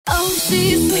Oh,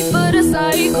 she's sweet but a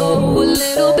psycho, a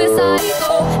little bit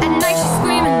psycho. At night she's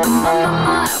screaming, I'm on my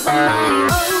mind, my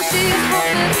mind. Oh, she's hot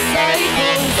but a psycho,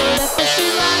 so that's what she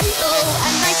like. Oh,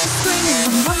 at night she's screaming,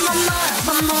 I'm on my mind,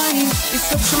 my mind. You're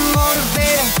such a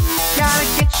motivator, gotta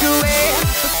get you in.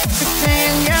 You're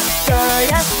saying yes sir,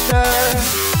 yes sir.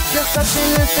 You're such an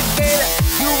instigator,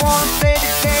 you wanna play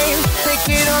the game.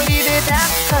 Take it or leave it,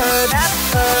 that's her, that's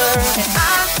her. And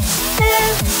I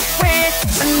can't wait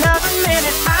another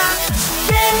minute. I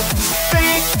can't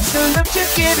drink the look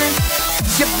you're giving.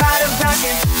 Your body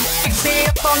rocking, keep me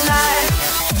up all night.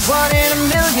 1 in a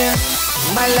million,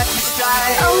 my lucky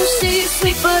strike. Oh, she's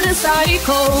sweet but a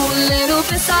psycho, a little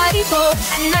bit psycho.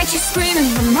 At night she's screaming,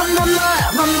 I'm on my mind,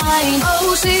 my mind.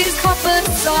 Oh, she's hot but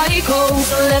a psycho,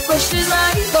 so left where she's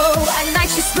like. Oh, at night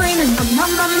she's screaming, I'm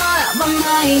on my mind, my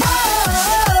mind.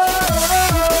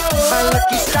 My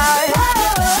lucky strike,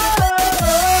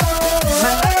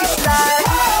 my lucky strike.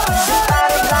 Your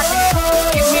body rocking,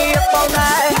 keep me up all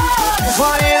night.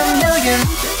 1 in a million,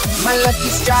 my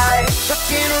lucky strike. Stuck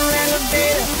in her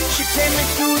elevator, she take me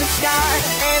to the sky,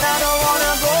 and I don't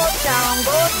wanna go down,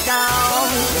 go down.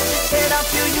 She said I'll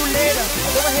feel you later,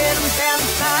 go ahead and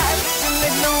fantasize. She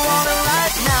make me wanna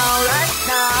right now, right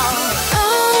now.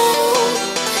 Oh,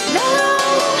 no,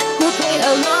 we'll play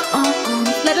along,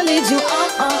 let her lead you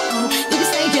on. You be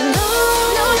saying no,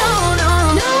 no, no, no,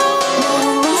 no, no.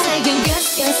 You saying yes,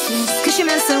 yes, yes, 'cause she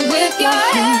messing with your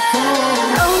head.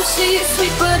 Oh, she's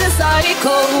sweet but a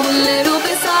psycho, a little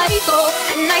bit psycho.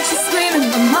 At night she's screaming,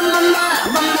 I'm on my mind,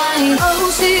 my mind. Oh,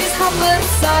 she's hot but a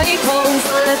psycho,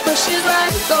 so let's push it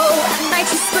right, go. At night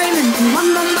she's screaming, I'm on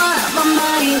my mind, my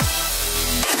mind.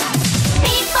 ピ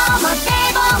ンポンもデ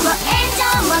ーボンも炎上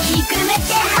もひっくるめ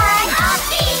てハイハッ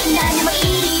ピー何でもい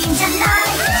いんじゃない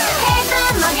ヘブ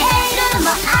ンもヘイルも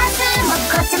アースも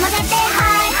こっちも出て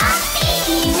ハイハッピ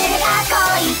ーいいね学校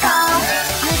行こうぐ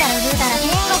うたらぐうたら天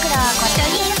国だこっち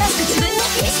に優しく自分に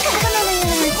厳しく高める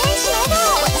天使への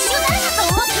私を誰だと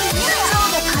思っているのよ上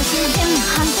下回転全部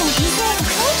反転犠牲の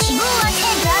不気分はね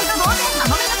だいぶもうね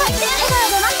甘めの回転笑顔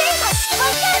で待って走っても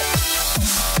いける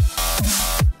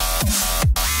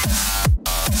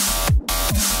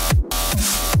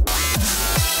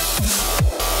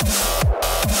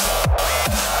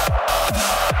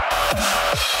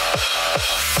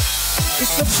You're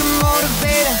such a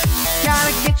motivator,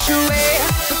 gotta get you in.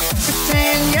 You're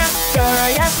saying yes sir,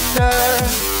 yes sir.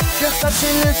 You're such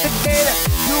an instigator,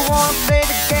 you wanna play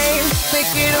the game. Take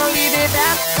it or leave it,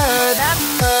 that's her, that's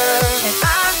her. And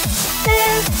I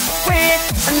can't wait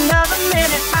another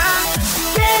minute. I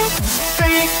can't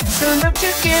drink the look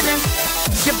you're giving.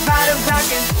 Your body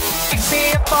rocking, keep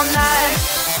me up all night.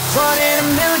 1 in a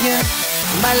million,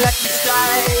 my lucky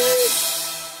strike.